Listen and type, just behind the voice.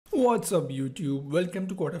What's up YouTube, welcome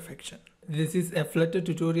to CodAffection. This is a Flutter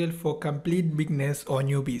tutorial for complete beginners or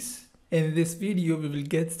newbies. In this video we will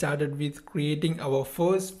get started with creating our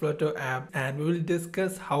first Flutter app and we will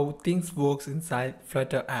discuss how things works inside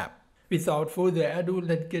Flutter app. Without further ado,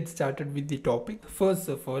 let's get started with the topic. First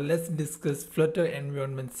of all, let's discuss Flutter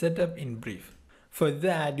environment setup in brief. For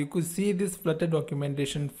that, you could see this Flutter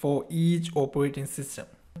documentation for each operating system.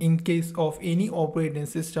 In case of any operating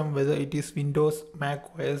system, whether it is Windows, Mac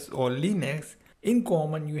OS or Linux, in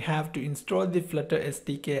common you have to install the Flutter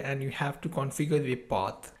SDK and you have to configure the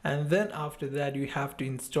path, and then after that you have to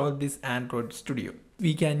install this Android Studio.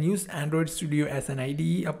 We can use Android Studio as an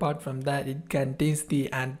IDE. Apart from that, it contains the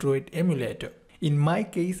Android emulator. In my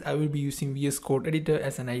case, I will be using VS Code Editor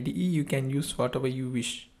as an IDE. You can use whatever you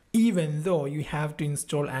wish, even though you have to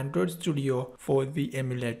install Android Studio for the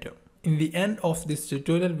emulator. In the end of this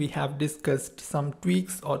tutorial, we have discussed some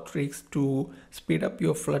tweaks or tricks to speed up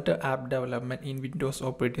your Flutter app development in Windows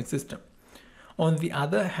operating system. On the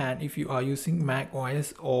other hand, if you are using Mac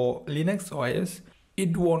OS or Linux OS,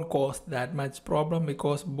 it won't cause that much problem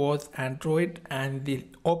because both Android and the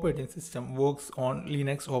operating system works on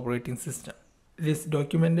Linux operating system. This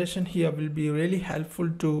documentation here will be really helpful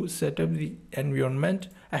to set up the environment.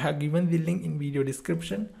 I have given the link in video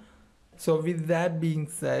description. So with that being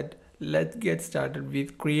said, let's get started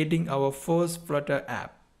with creating our first Flutter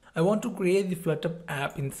app. I want to create the Flutter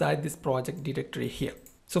app inside this project directory here.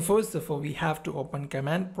 So first of all, we have to open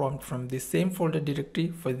command prompt from the same folder directory.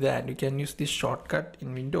 For that, you can use this shortcut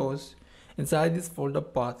in Windows. Inside this folder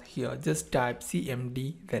path here, just type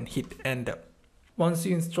cmd, then hit enter. Once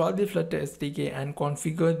you install the Flutter SDK and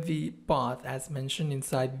configure the path as mentioned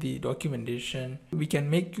inside the documentation, we can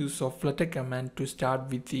make use of Flutter command to start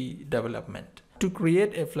with the development. To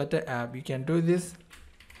create a Flutter app, you can do this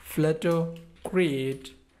Flutter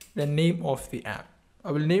Create, the name of the app.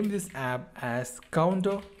 I will name this app as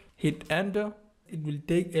Counter, hit enter. It will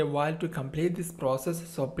take a while to complete this process,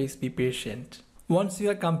 so please be patient. Once you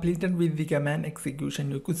are completed with the command execution,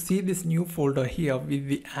 you could see this new folder here with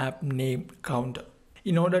the app name Counter.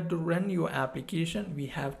 In order to run your application, we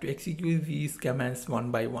have to execute these commands one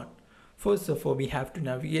by one. First of all, we have to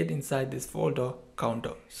navigate inside this folder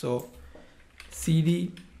Counter. So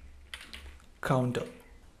cd counter.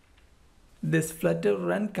 This Flutter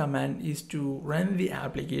run command is to run the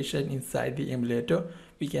application inside the emulator.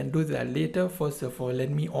 We can do that later. First of all, let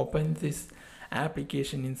me open this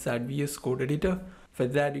application inside VS Code Editor. For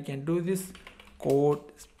that, you can do this code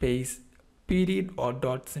space period or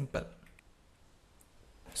dot simple.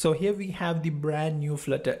 So here we have the brand new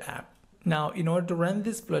Flutter app. Now, in order to run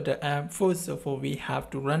this Flutter app, first of all, we have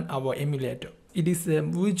to run our emulator. It is a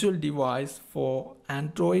virtual device for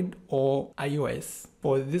Android or iOS.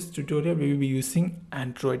 For this tutorial, we will be using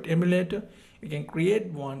Android emulator. You can create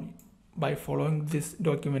one by following this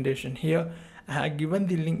documentation here. I have given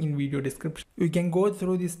the link in video description. You can go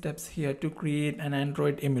through the steps here to create an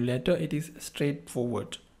Android emulator. It is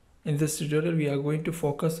straightforward. In this tutorial, we are going to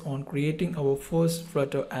focus on creating our first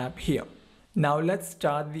Flutter app here. Now let's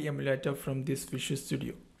start the emulator from this Visual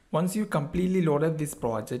Studio. Once you completely loaded this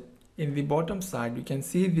project, in the bottom side you can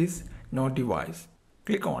see this node device.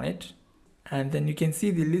 Click on it and then you can see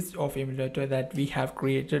the list of emulator that we have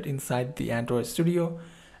created inside the Android Studio.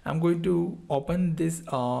 I'm going to open this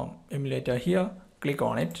emulator here. Click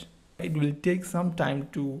on it. It will take some time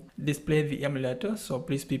to display the emulator, so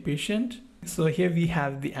please be patient. So here we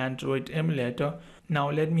have the Android emulator. Now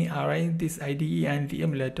let me arrange this IDE and the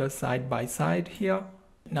emulator side by side here.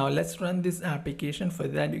 Now let's run this application. For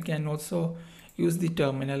that, you can also use the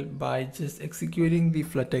terminal by just executing the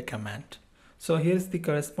Flutter command. So here's the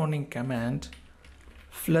corresponding command,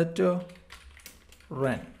 Flutter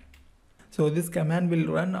run. So this command will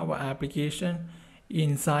run our application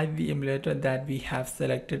inside the emulator that we have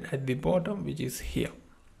selected at the bottom, which is here.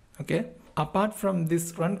 Okay. Apart from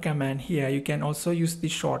this run command here, you can also use the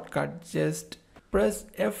shortcut. Just press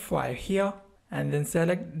F5 here and then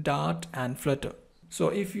select Dart and Flutter. So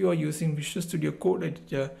if you are using Visual Studio Code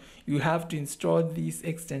Editor, you have to install these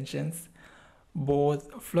extensions,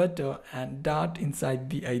 both Flutter and Dart inside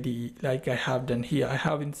the IDE, like I have done here. I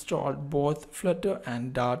have installed both Flutter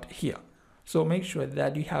and Dart here. So make sure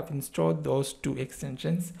that you have installed those two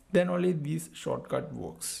extensions, then only this shortcut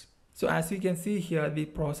works. So as you can see here, the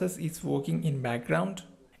process is working in background.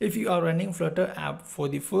 If you are running Flutter app for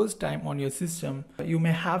the first time on your system, you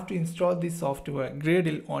may have to install the software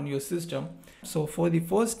Gradle on your system. So for the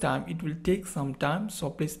first time, it will take some time, so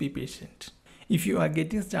please be patient. If you are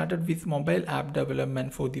getting started with mobile app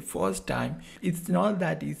development for the first time, it's not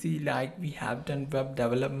that easy like we have done web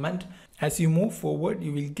development. As you move forward,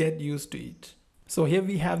 you will get used to it. So here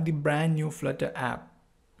we have the brand new Flutter app.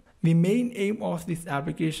 The main aim of this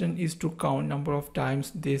application is to count number of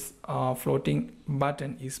times this floating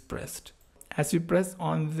button is pressed. As you press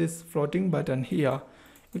on this floating button here,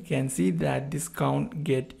 you can see that this count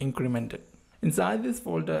get incremented. Inside this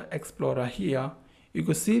folder Explorer here, you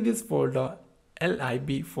can see this folder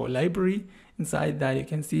lib for library. Inside that you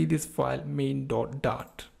can see this file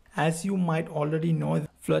main.dart. As you might already know,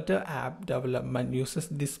 Flutter app development uses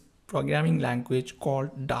this programming language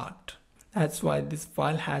called Dart. That's why this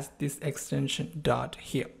file has this extension Dart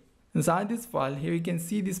here. Inside this file here you can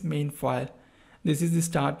see this main file. This is the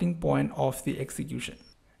starting point of the execution.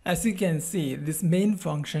 As you can see, this main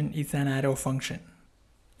function is an arrow function.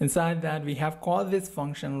 Inside that we have called this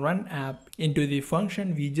function run app. Into the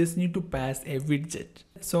function we just need to pass a widget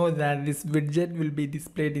so that this widget will be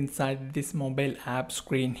displayed inside this mobile app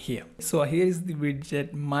screen here. So here is the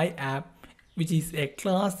widget my app, which is a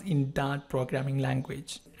class in Dart programming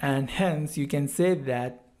language, and hence you can say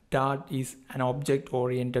that Dart is an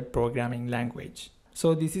object-oriented programming language.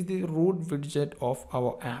 So this is the root widget of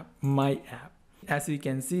our app, my app. As you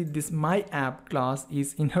can see, this my app class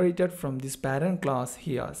is inherited from this parent class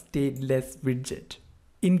here, stateless widget.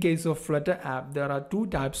 In case of Flutter app, there are two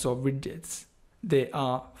types of widgets. They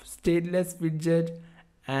are stateless widget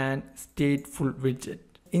and stateful widget.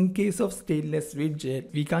 In case of stateless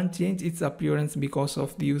widget, we can't change its appearance because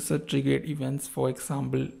of the user triggered events, for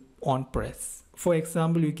example, on press. For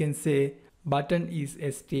example, you can say button is a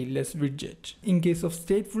stateless widget. In case of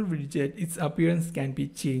stateful widget, its appearance can be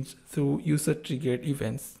changed through user triggered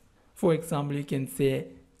events. For example, you can say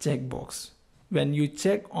checkbox. When you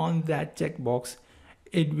check on that checkbox,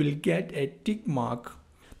 it will get a tick mark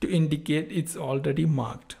to indicate it's already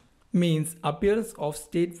marked. Means appearance of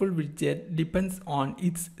stateful widget depends on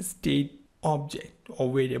its state object or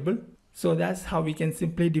variable. So that's how we can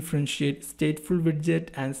simply differentiate stateful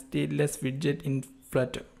widget and stateless widget in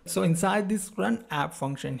Flutter. So inside this run app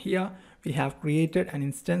function here, we have created an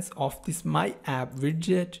instance of this my app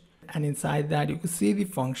widget, and inside that you can see the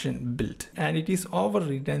function build, and it is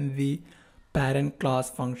overridden the parent class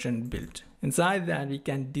function build. Inside that we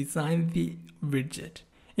can design the widget.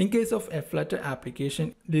 In case of a Flutter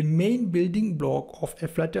application, the main building block of a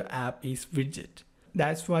Flutter app is widget.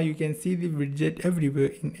 That's why you can see the widget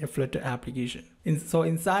everywhere in a Flutter application. So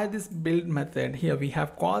inside this build method here, we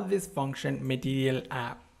have called this function material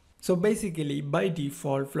app. So basically by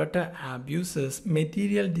default, Flutter app uses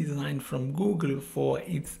material design from Google for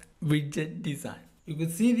its widget design. You can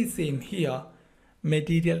see the same here,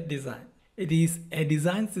 material design. It is a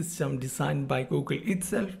design system designed by Google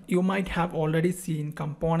itself. You might have already seen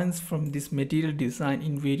components from this material design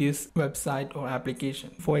in various websites or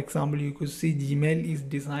applications. For example, you could see Gmail is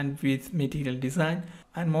designed with material design,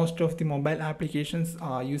 and most of the mobile applications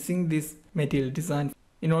are using this material design.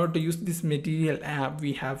 In order to use this material app,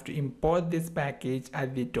 we have to import this package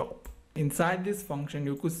at the top. Inside this function,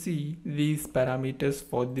 you could see these parameters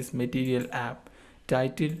for this material app: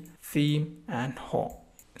 title, theme, and home.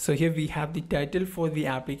 So here we have the title for the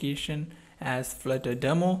application as Flutter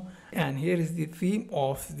demo, and here is the theme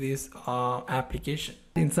of this application.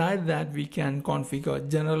 Inside that we can configure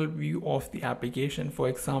general view of the application. For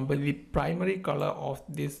example, the primary color of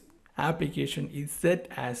this application is set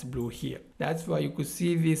as blue here. That's why you could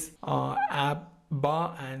see this app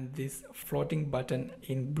bar and this floating button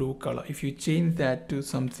in blue color. If you change that to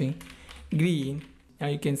something green, now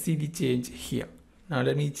you can see the change here. Now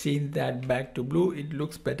let me change that back to blue. It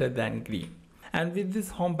looks better than green. And with this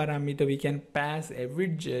home parameter, we can pass a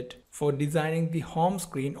widget for designing the home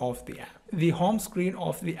screen of the app. The home screen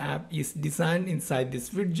of the app is designed inside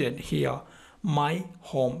this widget here, my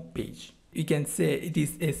home page. You can say it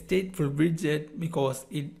is a stateful widget because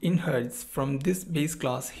it inherits from this base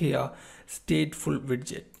class here, stateful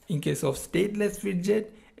widget. In case of stateless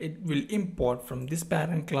widget, it will import from this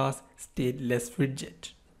parent class, stateless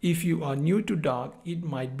widget. If you are new to Dart, it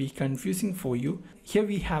might be confusing for you. Here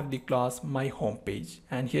we have the class my home page,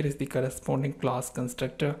 and here is the corresponding class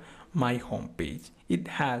constructor my home page. It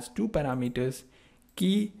has two parameters,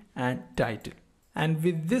 key and title. And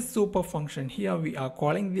with this super function here, we are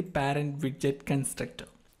calling the parent widget constructor.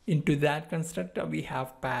 Into that constructor, we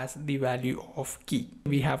have passed the value of key.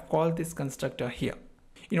 We have called this constructor here.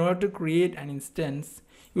 In order to create an instance,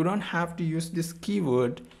 you don't have to use this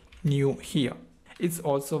keyword new here. It's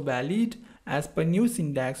also valid. As per new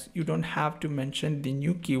syntax, you don't have to mention the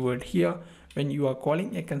new keyword here. When you are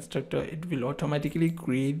calling a constructor, it will automatically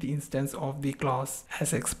create the instance of the class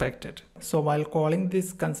as expected. So while calling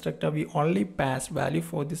this constructor, we only pass value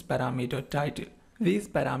for this parameter title. These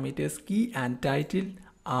parameters key and title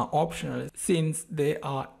are optional since they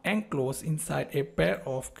are enclosed inside a pair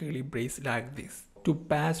of curly braces like this. To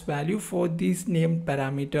pass value for this named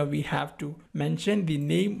parameter, we have to mention the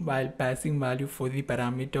name while passing value for the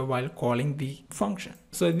parameter while calling the function.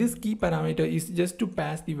 So this key parameter is just to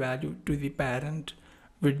pass the value to the parent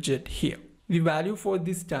widget here. The value for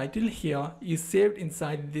this title here is saved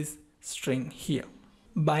inside this string here.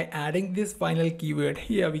 By adding this final keyword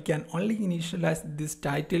here, we can only initialize this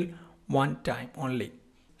title one time only.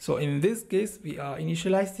 So in this case, we are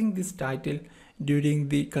initializing this title during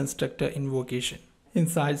the constructor invocation.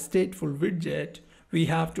 Inside stateful widget, we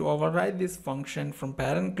have to override this function from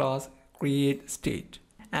parent class create state.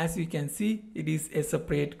 As you can see, it is a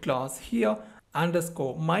separate class here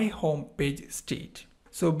underscore my home page state.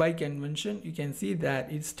 So by convention, you can see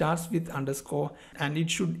that it starts with underscore and it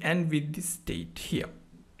should end with this state here.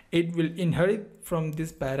 It will inherit from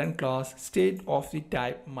this parent class state of the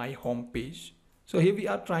type my home page. So here we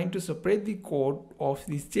are trying to separate the code of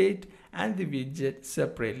the state and the widget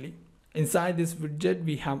separately. Inside this widget,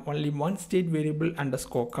 we have only one state variable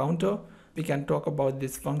underscore counter. We can talk about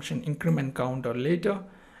this function increment counter later.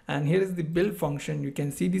 And here is the build function. You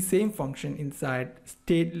can see the same function inside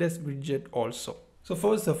stateless widget also. So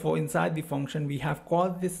first of all, inside the function, we have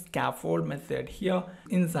called this scaffold method here.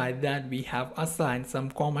 Inside that, we have assigned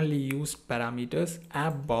some commonly used parameters,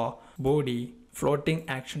 app bar, body, floating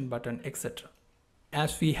action button, etc.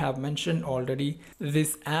 As we have mentioned already,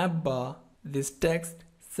 this app bar, this text,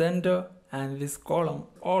 sender and this column,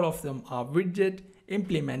 all of them are widget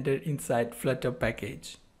implemented inside Flutter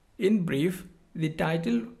package. In brief, the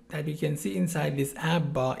title that you can see inside this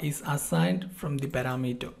app bar is assigned from the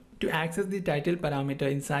parameter. To access the title parameter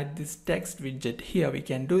inside this text widget here, we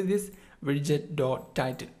can do this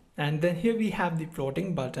widget.title. And then here we have the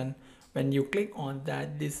floating button. When you click on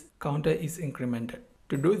that, this counter is incremented.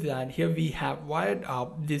 To do that, here we have wired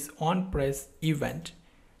up this onPress event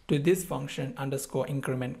to this function underscore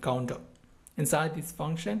increment counter. Inside this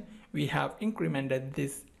function, we have incremented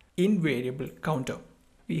this invariable counter.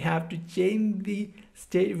 We have to change the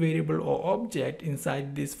state variable or object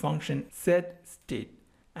inside this function set state,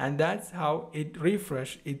 and that's how it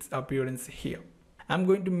refresh its appearance here. I'm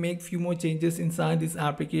going to make few more changes inside this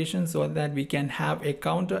application so that we can have a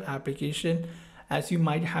counter application. As you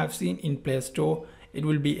might have seen in Play Store, it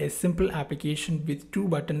will be a simple application with two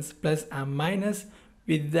buttons plus and minus.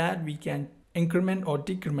 With that, we can increment or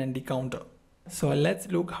decrement the counter. So let's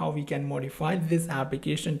look how we can modify this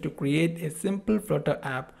application to create a simple Flutter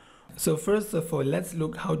app. So first of all, let's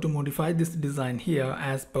look how to modify this design here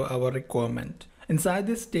as per our requirement. Inside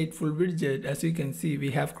this stateful widget, as you can see,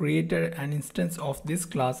 we have created an instance of this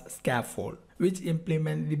class scaffold, which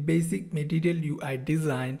implement the basic material UI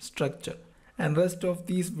design structure. And rest of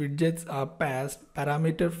these widgets are passed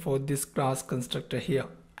parameter for this class constructor here,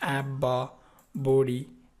 app bar, body,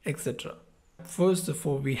 etc. First of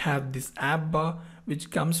all, we have this app bar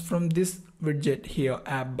which comes from this widget here,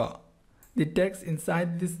 app bar. The text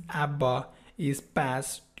inside this app bar is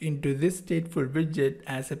passed into this stateful widget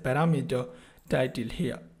as a parameter title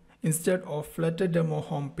here. Instead of Flutter demo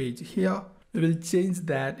homepage here, we will change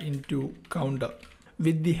that into counter.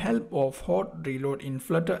 With the help of hot reload in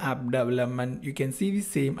Flutter app development, you can see the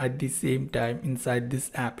same at the same time inside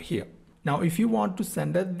this app here. Now, if you want to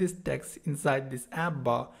center this text inside this app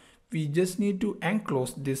bar, we just need to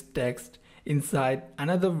enclose this text inside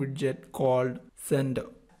another widget called sender.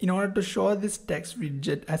 In order to show this text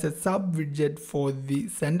widget as a sub widget for the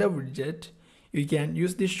sender widget, you can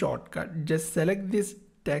use this shortcut. Just select this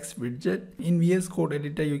text widget. In VS Code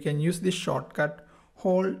editor, you can use this shortcut,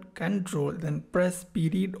 hold Ctrl, then press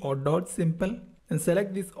period or dot symbol, and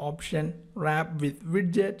select this option, wrap with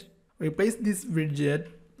widget. Replace this widget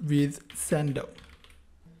with sender.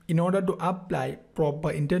 In order to apply proper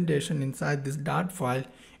indentation inside this Dart file,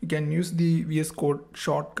 you can use the VS Code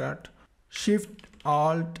shortcut Shift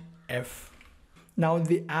Alt F. Now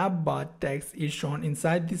the app bar text is shown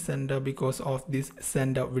inside the sender because of this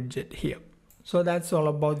sender widget here. So that's all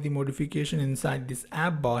about the modification inside this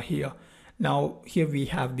app bar here. Now here we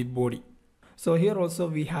have the body. So here also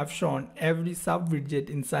we have shown every sub widget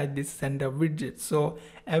inside this sender widget. So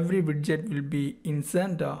every widget will be in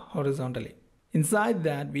center horizontally. Inside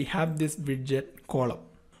that we have this widget column.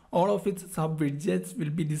 All of its sub widgets will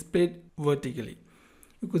be displayed vertically.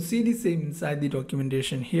 You could see the same inside the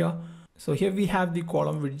documentation here. So here we have the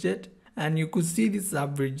column widget and you could see the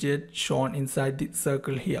sub widget shown inside the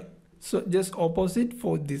circle here. So just opposite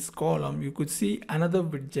for this column, you could see another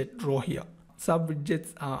widget row here. Sub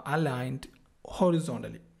widgets are aligned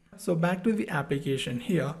horizontally. So back to the application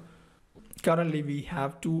here. Currently we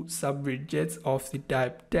have two sub widgets of the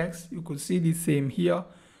type text. You could see the same here.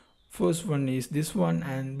 First one is this one,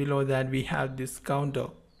 and below that we have this counter.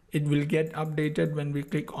 It will get updated when we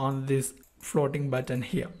click on this floating button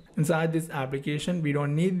here. Inside this application, we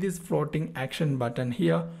don't need this floating action button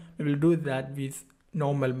here. We will do that with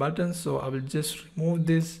normal buttons. So I will just remove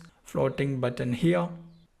this floating button here.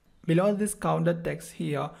 Below this counter text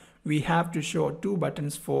here, we have to show two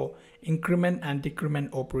buttons for increment and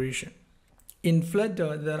decrement operation. In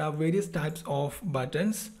Flutter, there are various types of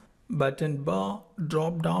buttons: button bar,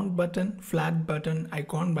 drop down button, flat button,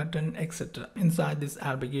 icon button, etc. Inside this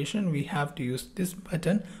application, we have to use this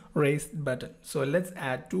button, raised button. So let's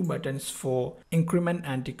add two buttons for increment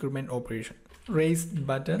and decrement operation. Raised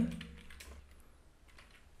button.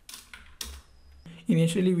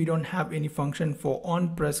 Initially, we don't have any function for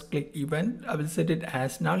on press click event. I will set it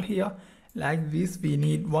as null here. Like this, we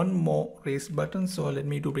need one more raised button. So let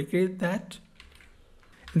me duplicate that.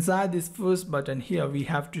 Inside this first button here, we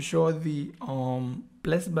have to show the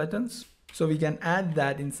plus buttons. So we can add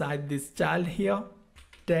that inside this child here.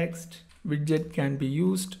 Text widget can be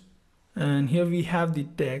used. And here we have the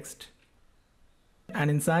text. And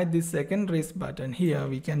inside this second raised button here,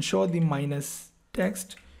 we can show the minus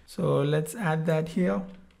text. So let's add that here.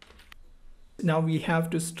 Now we have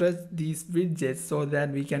to stretch these widgets so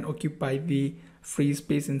that we can occupy the free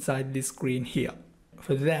space inside this screen here.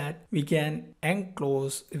 For that, we can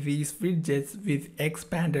enclose these widgets with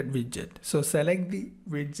expanded widget. So select the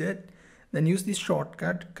widget, then use the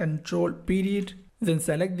shortcut Control period, then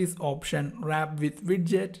select this option wrap with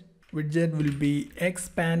widget. Widget will be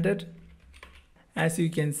expanded. As you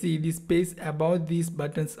can see, the space above these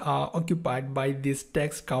buttons are occupied by this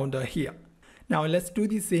text counter here. Now let's do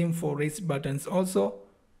the same for raised buttons also.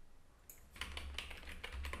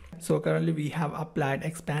 So currently we have applied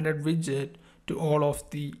expanded widget to all of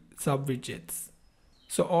the sub widgets.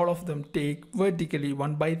 So all of them take vertically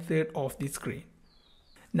 1/3 of the screen.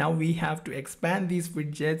 Now we have to expand these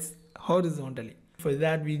widgets horizontally. For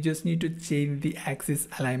that, we just need to change the axis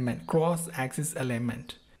alignment, cross axis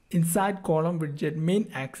alignment. Inside column widget, main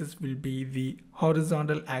axis will be the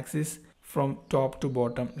horizontal axis from top to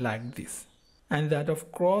bottom like this. And that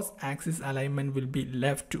of cross axis alignment will be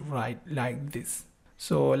left to right like this.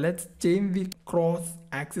 So let's change the cross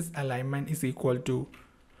axis alignment is equal to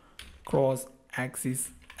cross axis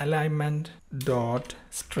alignment dot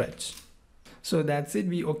stretch. So that's it.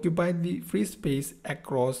 We occupied the free space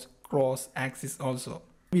across cross axis also.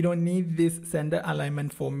 We don't need this center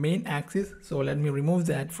alignment for main axis, so let me remove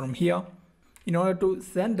that from here. In order to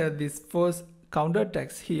center this first counter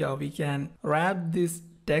text here, we can wrap this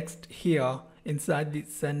text here inside the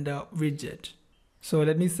center widget. So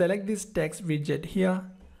let me select this text widget here,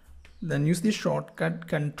 then use the shortcut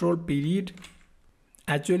Control period.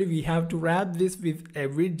 Actually, we have to wrap this with a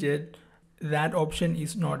widget. That option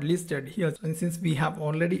is not listed here, and since we have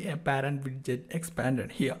already a parent widget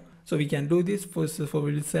expanded here. So we can do this. First of all,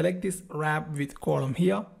 we will select this wrap with column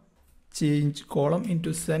here, change column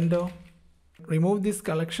into center, remove this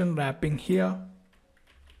collection wrapping here.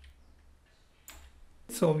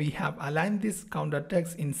 So we have aligned this counter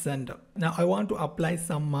text in center. Now I want to apply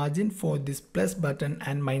some margin for this plus button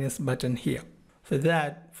and minus button here. For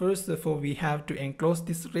that, first of all, we have to enclose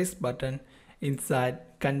this raised button inside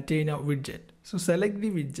container widget. So select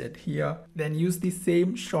the widget here, then use the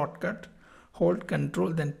same shortcut. Hold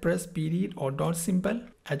Control, then press period or dot symbol.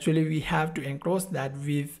 Actually, we have to enclose that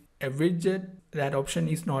with a widget. That option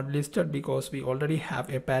is not listed because we already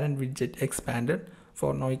have a parent widget expanded.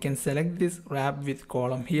 For now, you can select this wrap with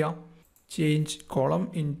column here. Change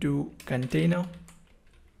column into container.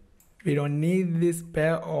 We don't need this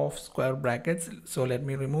pair of square brackets, so let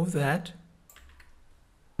me remove that.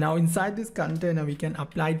 Now inside this container, we can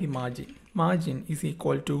apply the margin. Margin is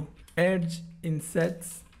equal to edge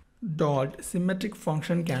insets dot symmetric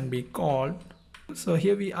function can be called. So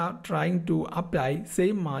here we are trying to apply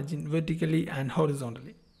same margin vertically and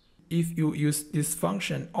horizontally. If you use this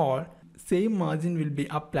function, or same margin will be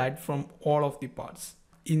applied from all of the parts.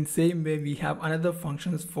 In same way, we have another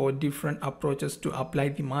functions for different approaches to apply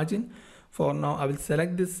the margin. For now, I will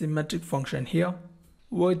select this symmetric function here.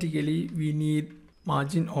 Vertically, we need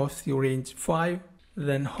margin of the range 5.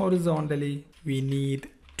 Then horizontally, we need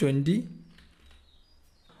 20.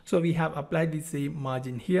 So we have applied the same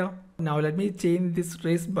margin here. Now let me change this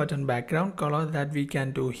raised button background color. That we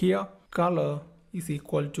can do here. Color is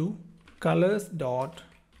equal to colors dot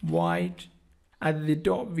white. At the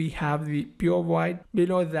top we have the pure white.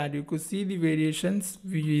 Below that you could see the variations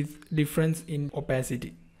with difference in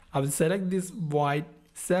opacity. I will select this white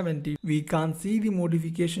 70, we can't see the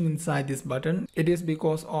modification inside this button. It is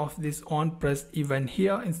because of this onPress event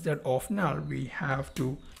here. Instead of null, we have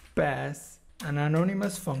to pass an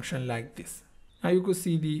anonymous function like this. Now you could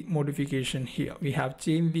see the modification here. We have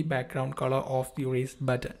changed the background color of the raised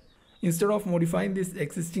button. Instead of modifying this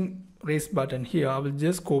existing raised button here, I will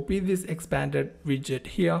just copy this expanded widget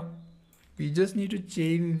here. We just need to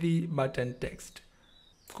change the button text.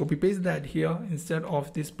 Copy paste that here. Instead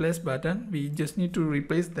of this plus button, we just need to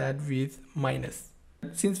replace that with minus.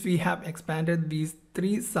 Since we have expanded these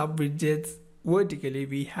 3 sub widgets vertically,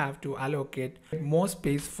 we have to allocate more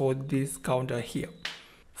space for this counter here.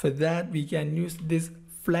 For that, we can use this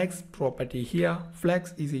flex property here.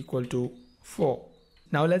 Flex is equal to 4.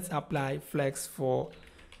 Now let's apply flex for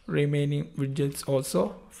remaining widgets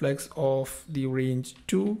also. Flex of the range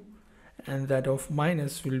 2 and that of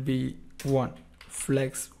minus will be 1.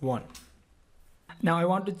 Flex 1. Now I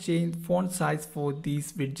want to change font size for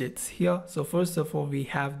these widgets here. So first of all, we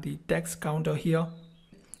have the text counter here.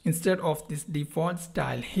 Instead of this default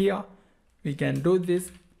style here, we can do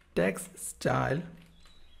this text style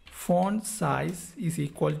font size is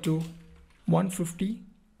equal to 150.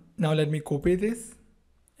 Now let me copy this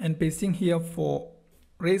and pasting here for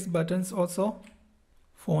raised buttons also.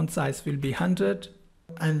 Font size will be 100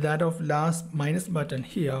 and that of last minus button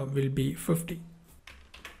here will be 50.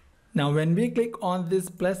 Now when we click on this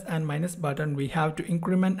plus and minus button, we have to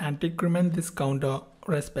increment and decrement this counter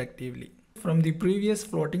respectively. From the previous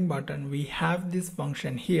floating button, we have this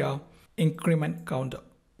function here, increment counter.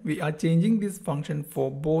 We are changing this function for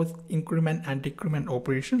both increment and decrement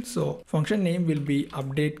operations. So function name will be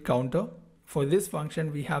update counter. For this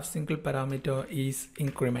function, we have single parameter is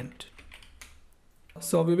increment.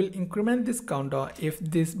 So we will increment this counter if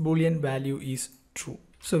this boolean value is true.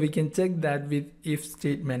 So we can check that with if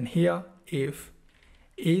statement here. If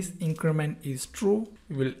is increment is true,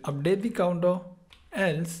 we will update the counter,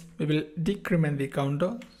 else we will decrement the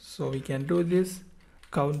counter. So we can do this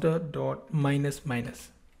counter dot minus minus.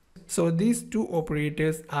 So these two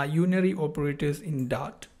operators are unary operators in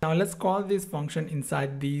Dart. Now let's call this function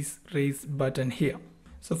inside this raise button here.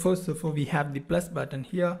 So first of all, we have the plus button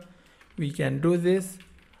here. We can do this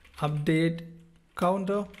update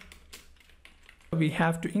counter. We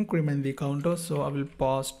have to increment the counter, so I will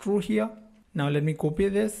pass true here. Now let me copy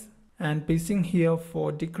this and pasting here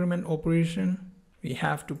for decrement operation. We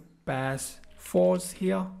have to pass false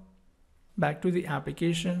here. Back to the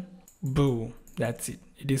application. Boom, that's it.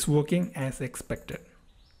 It is working as expected.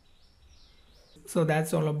 So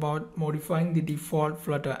that's all about modifying the default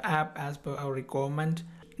Flutter app as per our requirement.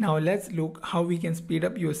 Now let's look how we can speed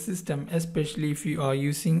up your system, especially if you are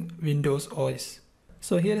using Windows OS.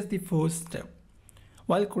 So here is the first step.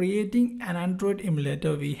 While creating an Android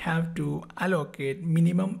emulator, we have to allocate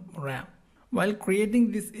minimum RAM. While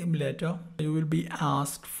creating this emulator, you will be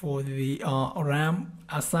asked for the RAM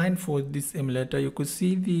assigned for this emulator. You could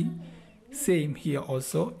see the same here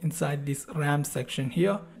also inside this RAM section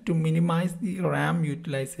here. To minimize the RAM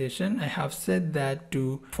utilization, I have set that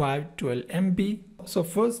to 512 MB. So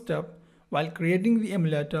first step, while creating the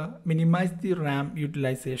emulator, minimize the RAM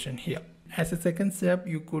utilization here. As a second step,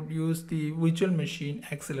 you could use the virtual machine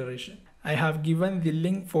acceleration. I have given the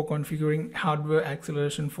link for configuring hardware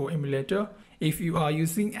acceleration for emulator. If you are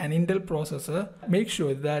using an Intel processor, make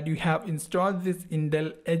sure that you have installed this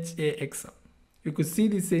Intel HAXM. You could see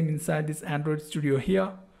the same inside this Android Studio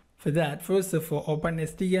here. For that, first of all, open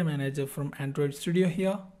SDK Manager from Android Studio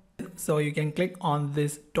here. So you can click on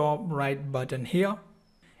this top right button here.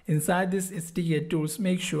 Inside this SDK tools,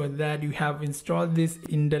 make sure that you have installed this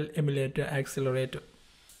Intel emulator accelerator.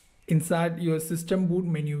 Inside your system boot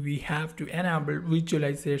menu, we have to enable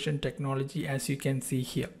virtualization technology, as you can see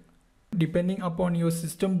here. Depending upon your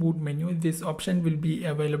system boot menu, this option will be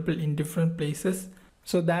available in different places.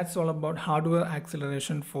 So that's all about hardware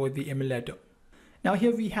acceleration for the emulator. Now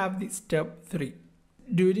here we have the step 3.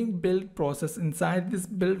 During build process, inside this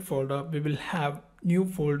build folder, we will have new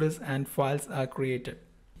folders and files are created.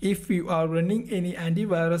 If you are running any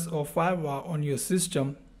antivirus or firewall on your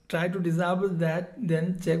system, try to disable that,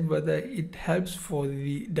 then check whether it helps for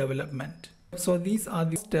the development. So these are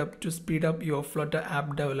the steps to speed up your Flutter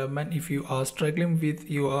app development if you are struggling with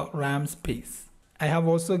your RAM space. I have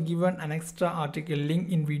also given an extra article link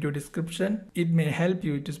in video description. It may help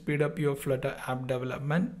you to speed up your Flutter app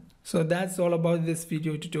development. So that's all about this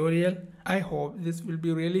video tutorial. I hope this will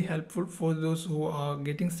be really helpful for those who are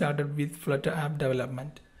getting started with Flutter app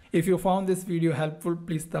development. If you found this video helpful,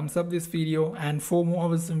 please thumbs up this video, and for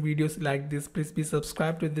more awesome videos like this, please be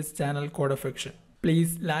subscribed to this channel CodAffection.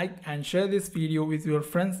 Please like and share this video with your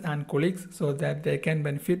friends and colleagues so that they can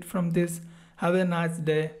benefit from this. Have a nice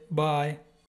day. Bye.